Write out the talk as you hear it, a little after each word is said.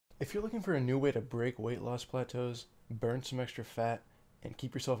If you're looking for a new way to break weight loss plateaus, burn some extra fat, and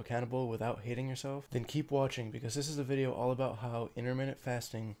keep yourself accountable without hating yourself, then keep watching because this is a video all about how intermittent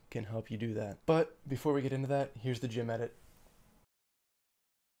fasting can help you do that. But before we get into that, here's the gym edit.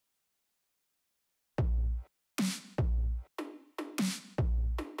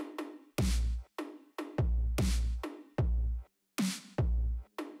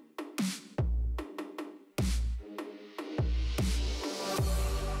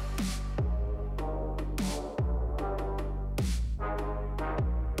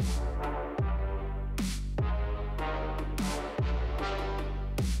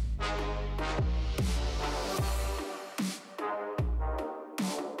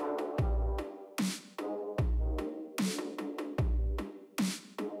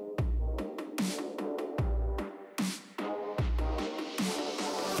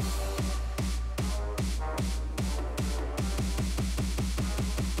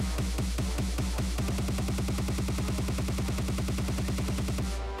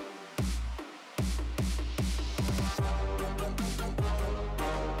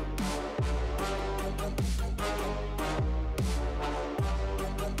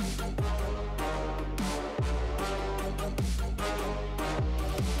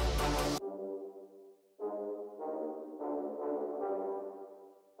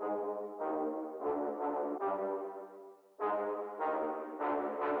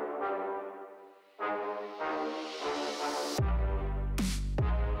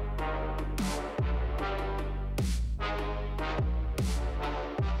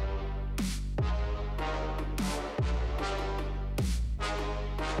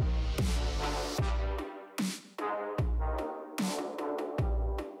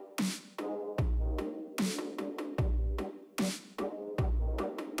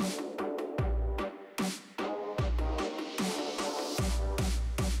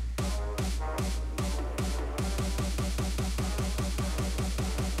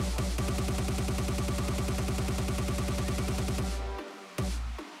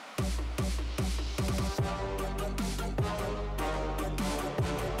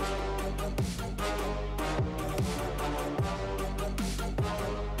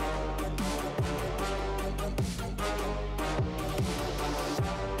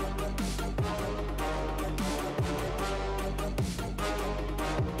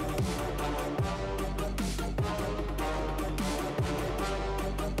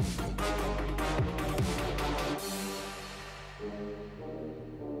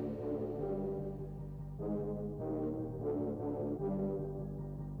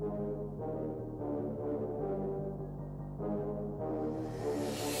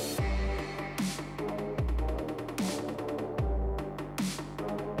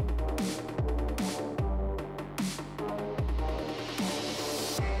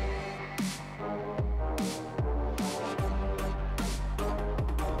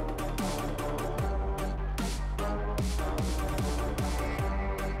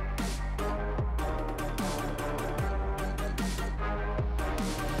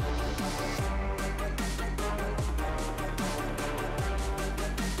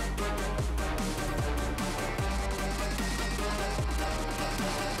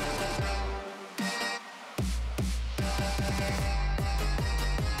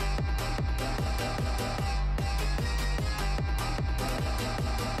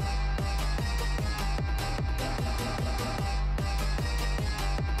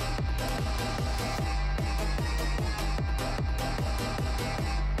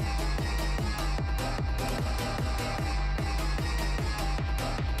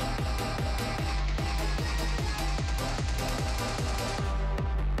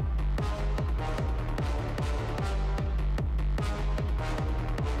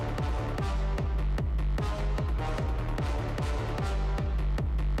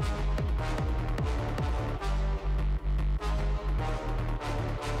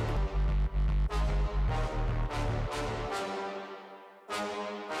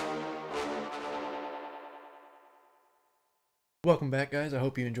 Welcome back, guys. I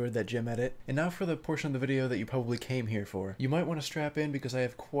hope you enjoyed that gym edit. And now for the portion of the video that you probably came here for. You might want to strap in because I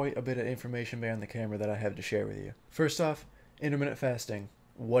have quite a bit of information behind the camera that I have to share with you. First off, intermittent fasting.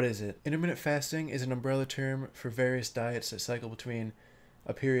 What is it? Intermittent fasting is an umbrella term for various diets that cycle between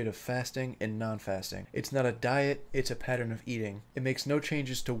a period of fasting and non-fasting. It's not a diet, it's a pattern of eating. It makes no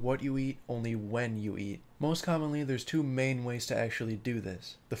changes to what you eat, only when you eat. Most commonly, there's two main ways to actually do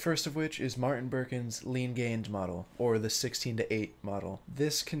this. The first of which is Martin Berkhan's lean gains model, or the 16-to-8 model.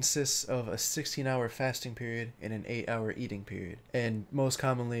 This consists of a 16-hour fasting period and an 8-hour eating period. And most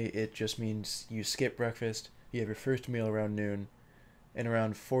commonly, it just means you skip breakfast, you have your first meal around noon, and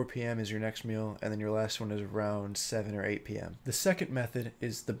around 4 p.m. is your next meal, and then your last one is around 7 or 8 p.m. The second method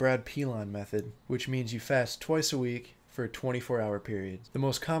is the Brad Pilon method, which means you fast twice a week for 24-hour periods. The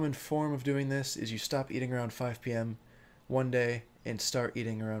most common form of doing this is you stop eating around 5 p.m. one day and start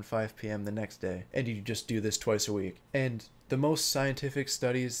eating around 5 p.m. the next day, and you just do this twice a week. And the most scientific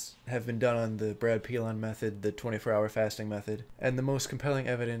studies have been done on the Brad Pilon method, the 24-hour fasting method, and the most compelling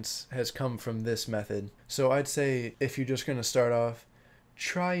evidence has come from this method. So I'd say if you're just going to start off,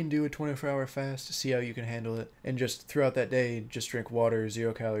 try and do a 24-hour fast to see how you can handle it, and just throughout that day, just drink water,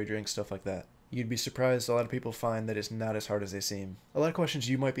 0-calorie drinks, stuff like that. You'd be surprised, a lot of people find that it's not as hard as they seem. A lot of questions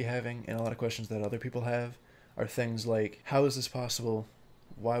you might be having, and a lot of questions that other people have, are things like, how is this possible?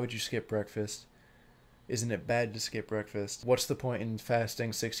 Why would you skip breakfast? Isn't it bad to skip breakfast? What's the point in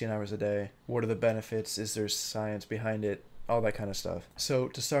fasting 16 hours a day? What are the benefits? Is there science behind it? All that kind of stuff. So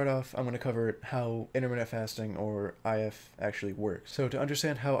to start off, I'm going to cover how intermittent fasting, or IF, actually works. So to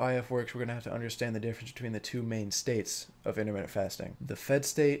understand how IF works, we're going to have to understand the difference between the two main states of intermittent fasting: the fed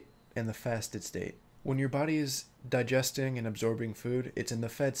state and the fasted state. When your body is digesting and absorbing food, it's in the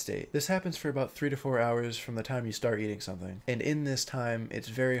fed state. This happens for about 3 to 4 hours from the time you start eating something. And in this time, it's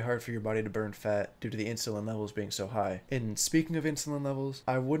very hard for your body to burn fat due to the insulin levels being so high. And speaking of insulin levels,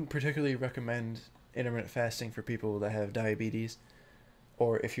 I wouldn't particularly recommend intermittent fasting for people that have diabetes.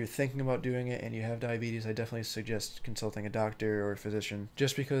 Or if you're thinking about doing it and you have diabetes, I definitely suggest consulting a doctor or a physician.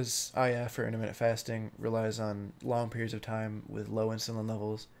 Just because IF, or intermittent fasting, relies on long periods of time with low insulin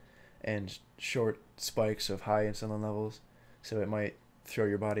levels and short spikes of high insulin levels, so it might throw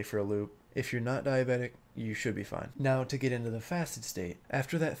your body for a loop. If you're not diabetic, you should be fine. Now to get into the fasted state.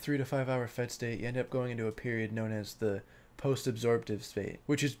 After that 3 to 5 hour fed state, you end up going into a period known as the post-absorptive state,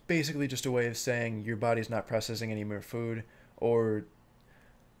 which is basically just a way of saying your body's not processing any more food, or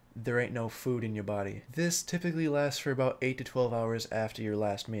there ain't no food in your body. This typically lasts for about 8 to 12 hours after your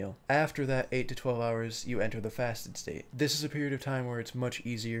last meal. After that 8 to 12 hours, you enter the fasted state. This is a period of time where it's much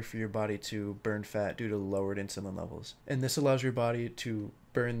easier for your body to burn fat due to lowered insulin levels. And this allows your body to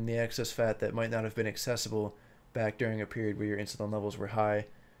burn the excess fat that might not have been accessible back during a period where your insulin levels were high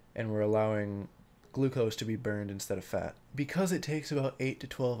and were allowing glucose to be burned instead of fat. Because it takes about 8 to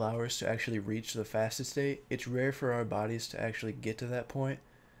 12 hours to actually reach the fasted state, it's rare for our bodies to actually get to that point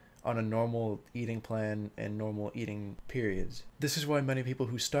on a normal eating plan and normal eating periods. This is why many people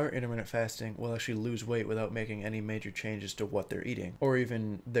who start intermittent fasting will actually lose weight without making any major changes to what they're eating, or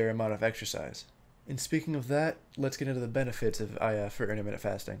even their amount of exercise. And speaking of that, let's get into the benefits of IF, or intermittent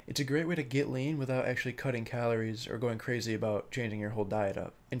fasting. It's a great way to get lean without actually cutting calories or going crazy about changing your whole diet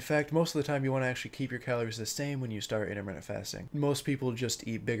up. In fact, most of the time you want to actually keep your calories the same when you start intermittent fasting. Most people just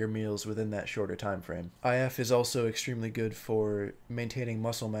eat bigger meals within that shorter time frame. IF is also extremely good for maintaining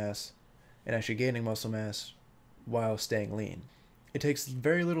muscle mass and actually gaining muscle mass while staying lean. It takes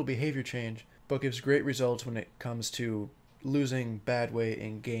very little behavior change, but gives great results when it comes to losing bad weight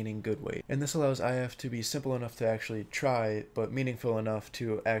and gaining good weight. And this allows IF to be simple enough to actually try, but meaningful enough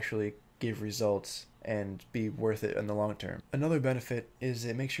to actually give results and be worth it in the long term. Another benefit is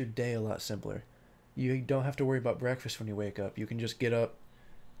it makes your day a lot simpler. You don't have to worry about breakfast when you wake up. You can just get up,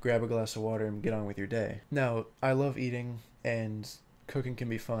 grab a glass of water, and get on with your day. Now, I love eating, and cooking can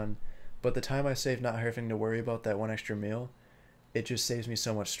be fun, but the time I save not having to worry about that one extra meal, it just saves me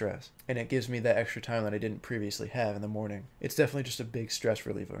so much stress, and it gives me that extra time that I didn't previously have in the morning. It's definitely just a big stress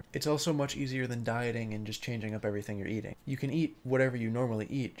reliever. It's also much easier than dieting and just changing up everything you're eating. You can eat whatever you normally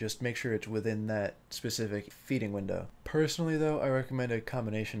eat, just make sure it's within that specific feeding window. Personally though, I recommend a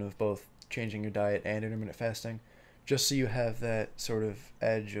combination of both changing your diet and intermittent fasting, just so you have that sort of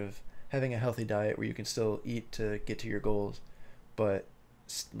edge of having a healthy diet where you can still eat to get to your goals, but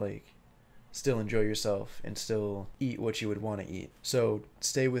still enjoy yourself and still eat what you would want to eat. So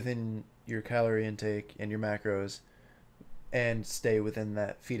stay within your calorie intake and your macros and stay within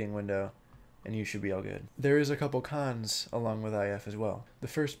that feeding window, and you should be all good. There is a couple cons along with IF as well. The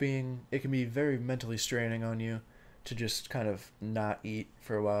first being, it can be very mentally straining on you to just kind of not eat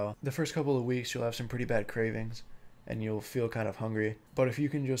for a while. The first couple of weeks you'll have some pretty bad cravings and you'll feel kind of hungry, but if you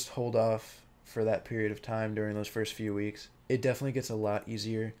can just hold off for that period of time during those first few weeks, it definitely gets a lot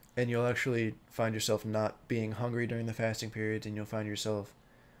easier, and you'll actually find yourself not being hungry during the fasting periods, and you'll find yourself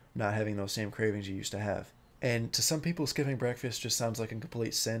not having those same cravings you used to have. And to some people, skipping breakfast just sounds like a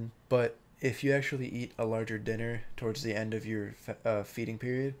complete sin, but if you actually eat a larger dinner towards the end of your feeding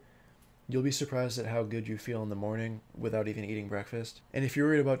period, you'll be surprised at how good you feel in the morning without even eating breakfast. And if you're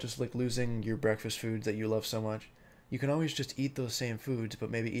worried about just losing your breakfast foods that you love so much, you can always just eat those same foods, but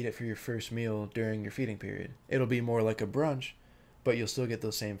maybe eat it for your first meal during your feeding period. It'll be more like a brunch, but you'll still get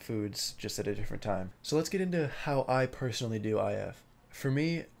those same foods just at a different time. So let's get into how I personally do IF. For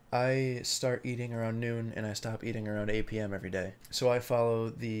me, I start eating around noon and I stop eating around 8 p.m. every day. So I follow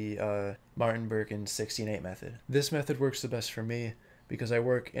the Martin Berkhan 16-8 method. This method works the best for me because I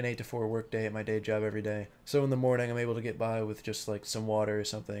work an 8 to 4 work day at my day job every day. So in the morning, I'm able to get by with just like some water or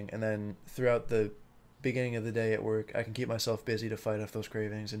something. And then throughout the beginning of the day at work, I can keep myself busy to fight off those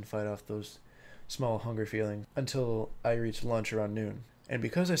cravings and fight off those small hunger feelings until I reach lunch around noon. And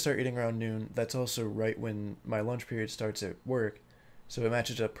because I start eating around noon, that's also right when my lunch period starts at work. So it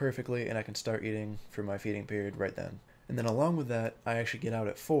matches up perfectly and I can start eating for my feeding period right then. And then along with that, I actually get out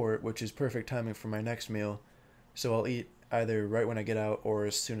at 4, which is perfect timing for my next meal. So I'll eat either right when I get out or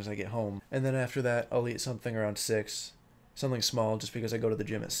as soon as I get home. And then after that, I'll eat something around 6, something small just because I go to the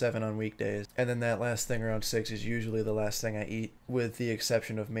gym at 7 on weekdays. And then that last thing around 6 is usually the last thing I eat, with the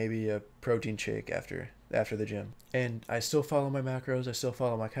exception of maybe a protein shake after the gym. And I still follow my macros, I still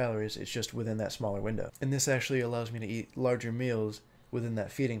follow my calories, it's just within that smaller window. And this actually allows me to eat larger meals within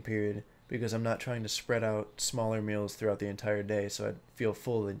that feeding period because I'm not trying to spread out smaller meals throughout the entire day so I feel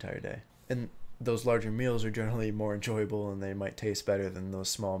full the entire day. And those larger meals are generally more enjoyable and they might taste better than those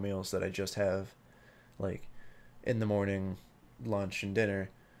small meals that I just have, like in the morning, lunch, and dinner.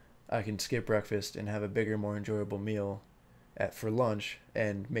 I can skip breakfast and have a bigger, more enjoyable meal for lunch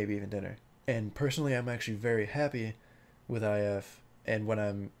and maybe even dinner. And personally, I'm actually very happy with IF, and when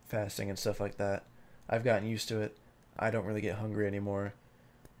I'm fasting and stuff like that, I've gotten used to it. I don't really get hungry anymore.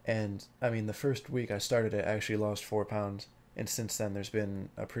 And I mean, the first week I started it, I actually lost 4 pounds. And since then, there's been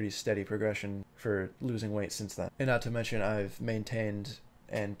a pretty steady progression for losing weight since then. And not to mention, I've maintained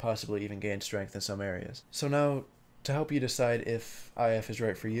and possibly even gained strength in some areas. So now, to help you decide if IF is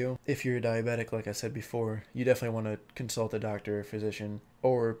right for you, if you're a diabetic, like I said before, you definitely want to consult a doctor or physician,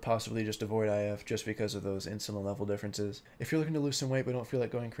 or possibly just avoid IF just because of those insulin level differences. If you're looking to lose some weight but don't feel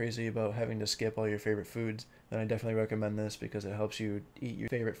like going crazy about having to skip all your favorite foods, then I definitely recommend this because it helps you eat your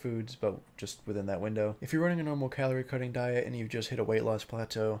favorite foods, but just within that window. If you're running a normal calorie cutting diet and you've just hit a weight loss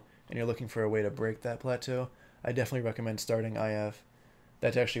plateau and you're looking for a way to break that plateau, I definitely recommend starting IF.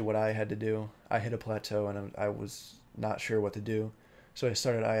 That's actually what I had to do. I hit a plateau and I was not sure what to do. So I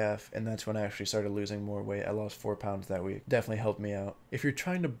started IF, and that's when I actually started losing more weight. I lost 4 pounds that week. Definitely helped me out. If you're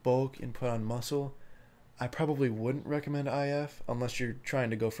trying to bulk and put on muscle, I probably wouldn't recommend IF unless you're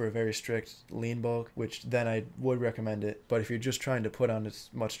trying to go for a very strict lean bulk, which then I would recommend it. But if you're just trying to put on as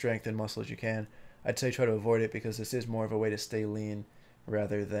much strength and muscle as you can, I'd say try to avoid it because this is more of a way to stay lean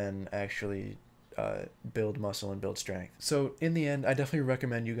rather than actually build muscle and build strength. So in the end, I definitely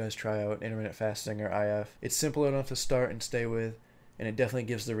recommend you guys try out intermittent fasting or IF. It's simple enough to start and stay with, and it definitely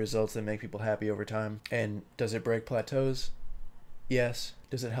gives the results that make people happy over time. And does it break plateaus? Yes.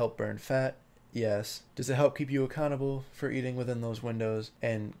 Does it help burn fat? Yes. Does it help keep you accountable for eating within those windows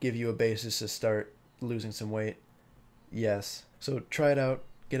and give you a basis to start losing some weight? Yes. So try it out,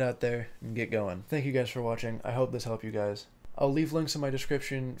 get out there, and get going. Thank you guys for watching. I hope this helped you guys. I'll leave links in my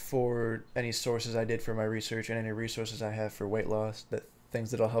description for any sources I did for my research and any resources I have for weight loss, things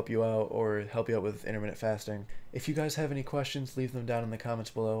that'll help you out or help you out with intermittent fasting. If you guys have any questions, leave them down in the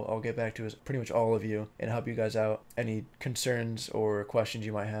comments below. I'll get back to pretty much all of you and help you guys out. Any concerns or questions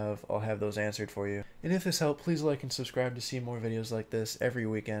you might have, I'll have those answered for you. And if this helped, please like and subscribe to see more videos like this every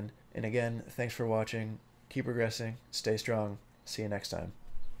weekend. And again, thanks for watching. Keep progressing. Stay strong. See you next time.